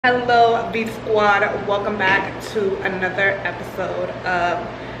Hello V Squad, welcome back to another episode of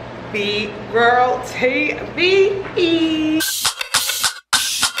VGirl TV.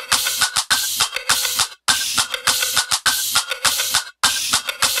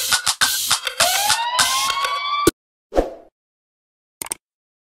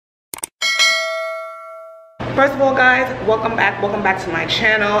 First of all, guys, welcome back to my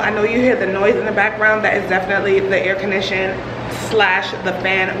channel. I know you hear the noise in the background. That is definitely the air condition slash the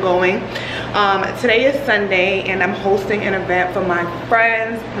fan going. Today is Sunday and I'm hosting an event for my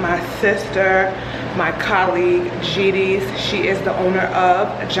friends, my sister, my colleague Gidi's. She is the owner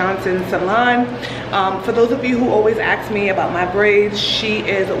of Johnson Salon. For those of you who always ask me about my braids, she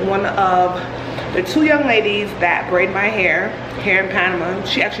is one of the two young ladies that braid my hair here in Panama.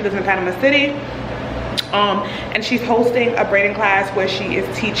 She actually lives in Panama City. And she's hosting a braiding class where she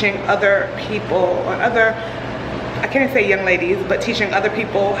is teaching other people, or I can't say young ladies, but teaching other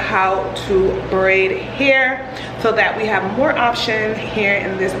people how to braid hair so that we have more options here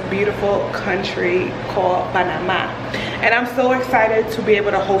in this beautiful country called Panama. And I'm so excited to be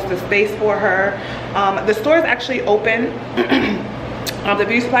able to host a space for her. The store is actually open. The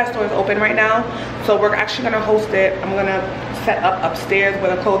beauty supply store is open right now, so we're actually going to host it. I'm going to set up upstairs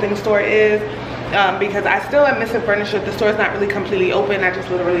where the clothing store is. Because I still am missing furniture. The store is not really completely open. I just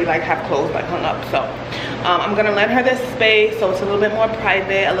literally like have clothes like hung up. So I'm gonna lend her this space so it's a little bit more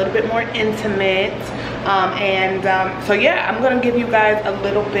private, a little bit more intimate. So yeah, I'm gonna give you guys a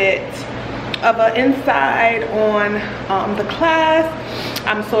little bit of an inside on the class.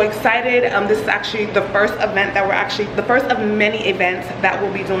 I'm so excited. This is actually the first event that the first of many events that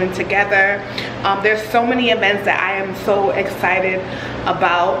we'll be doing together. There's so many events that I am so excited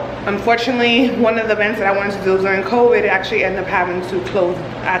about. Unfortunately, one of the events that I wanted to do during COVID actually ended up having to close.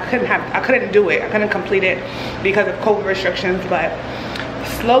 I couldn't do it. I couldn't complete it because of COVID restrictions, but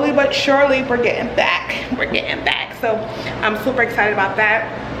slowly but surely we're getting back. So I'm super excited about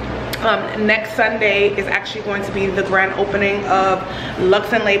that. Next Sunday is actually going to be the grand opening of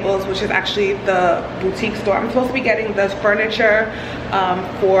LuxeNLabels, which is actually the boutique store. I'm supposed to be getting this furniture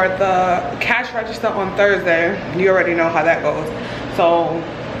for the cash register on Thursday. You already know how that goes. So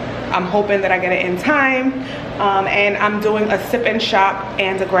I'm hoping that I get it in time. And I'm doing a sip and shop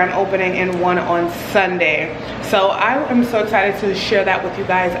and a grand opening in one on Sunday. So I am so excited to share that with you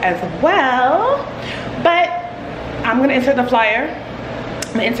guys as well. But I'm gonna insert the flyer.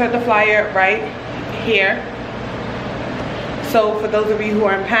 I'm gonna insert the flyer right here. So for those of you who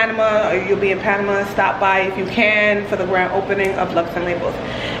are in Panama, or you'll be in Panama, stop by if you can for the grand opening of LuxeNLabels.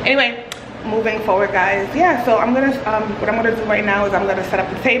 Anyway, moving forward, guys. Yeah, so I'm gonna what I'm gonna do right now is I'm gonna set up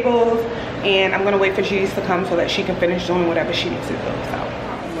the tables and I'm gonna wait for Gidi's to come so that she can finish doing whatever she needs to do. So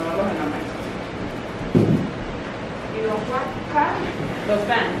los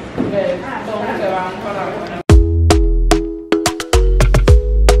fans que son que van para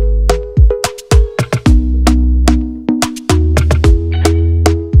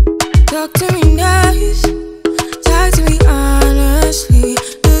talk to me nice, talk to me honestly.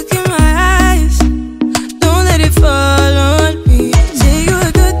 Look in my eyes, don't let it fall on me. Say you're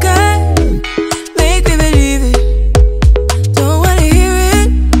a good guy, make me believe it. Don't wanna hear it,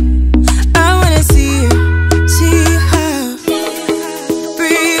 I wanna see it. See how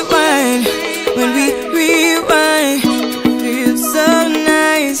rewind, when we rewind, it feels so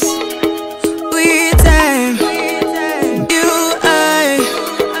nice. We time, you I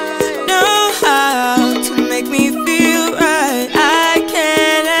know how to make me feel right. I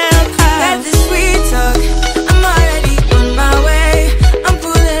can't help got this sweet talk. I'm already on my way. I'm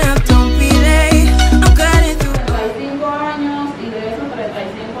pulling up, don't be late. I'm cutting through. 35 años y de esos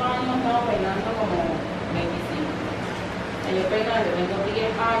 35 años estamos peinando como 25. Yo peino desde que tengo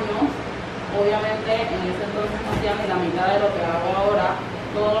 10 años. Obviamente en ese entonces no hacía ni la mitad de lo que hago ahora.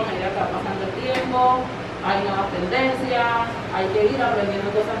 Todo a medida que va pasando el tiempo, hay nuevas tendencias, hay que ir aprendiendo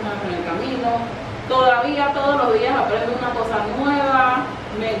cosas nuevas en el camino. Todavía todos los días aprendo una cosa nueva,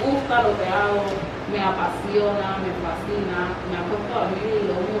 me gusta lo que hago, me apasiona, me fascina, me ha puesto a dormir y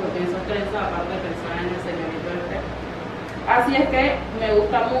lo único que pienso es pensar, aparte de pensar en el señorito este. Así es que me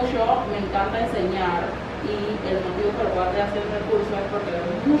gusta mucho, me encanta enseñar y el motivo por el cual te hacer el curso es porque hay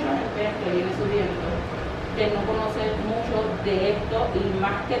mucha gente que viene subiendo que no conoce mucho de esto y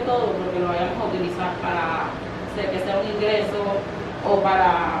más que todo porque lo vayamos a utilizar para que sea un ingreso o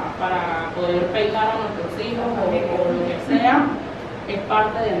para poder peinar a nuestros hijos o lo que sea, es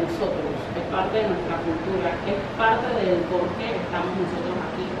parte de nosotros, es parte de nuestra cultura, es parte del por qué estamos nosotros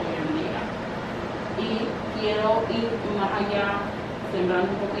aquí hoy en día. Y quiero ir más allá, sembrando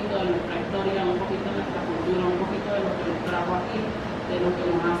un poquito de nuestra historia, un poquito de nuestra cultura, un poquito de lo que nos trajo aquí, de lo que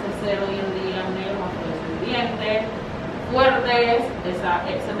nos hace ser hoy en día negros, afrodescendientes, fuertes,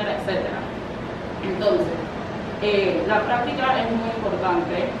 etcétera, etcétera. Entonces, la práctica es muy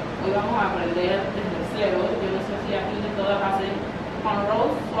importante. Hoy vamos a aprender desde cero. Yo no sé si aquí todas hacen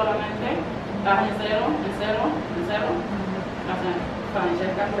VMonroe solamente. Estás en cero. Hacen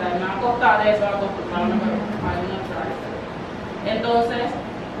Francesca, me va a costar eso, acostumbrarme, pero hay una try. Entonces,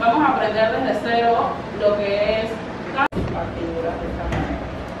 vamos a aprender desde cero lo que es partiduras de esta manera.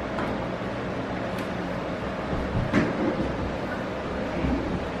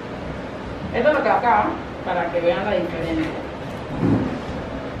 Esto es lo que acá, para que vean la diferencia.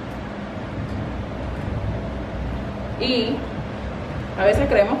 Y a veces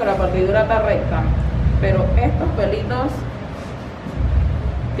creemos que la partidura está recta, pero estos pelitos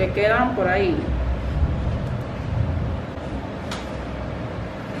que quedan por ahí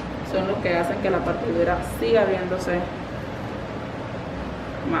son los que hacen que la partidura siga viéndose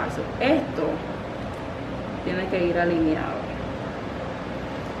más. Esto tiene que ir alineado.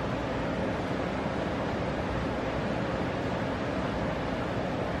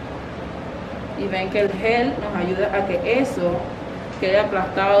 Y ven que el gel nos ayuda a que eso quede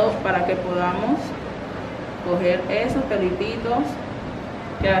aplastado para que podamos coger esos pelititos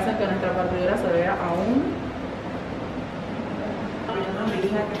que hacen que nuestra partidura se vea aún.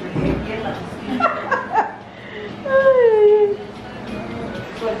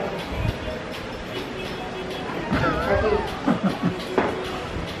 Aquí.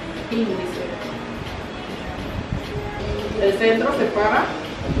 Índice. El centro se para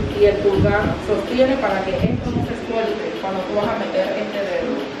y el pulgar sostiene para que esto no se suelte cuando tú vas a meter este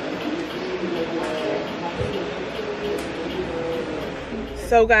dedo.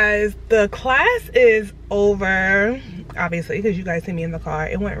 So guys, the class is over, obviously, because you guys see me in the car.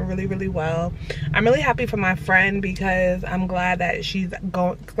 It went really, really well. I'm really happy for my friend because I'm glad that she's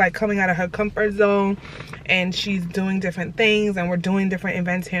coming out of her comfort zone and she's doing different things, and we're doing different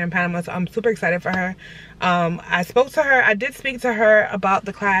events here in Panama. So I'm super excited for her. I did speak to her about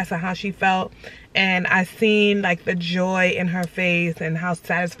the class and how she felt, and I seen like the joy in her face and how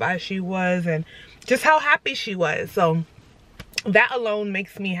satisfied she was and just how happy she was. So that alone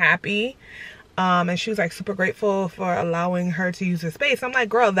makes me happy. And she was like super grateful for allowing her to use the space. I'm like,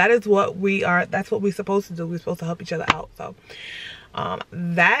 girl, that is what we are. That's what we're supposed to do. We're supposed to help each other out. So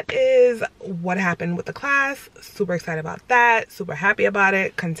that is what happened with the class. Super excited about that. Super happy about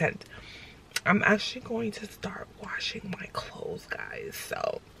it. Content. I'm actually going to start washing my clothes, guys.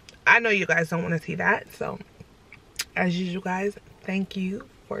 So I know you guys don't want to see that. So as usual, guys, thank you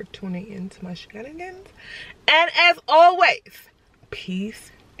for tuning into my shenanigans. And as always,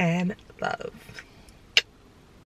 peace and love.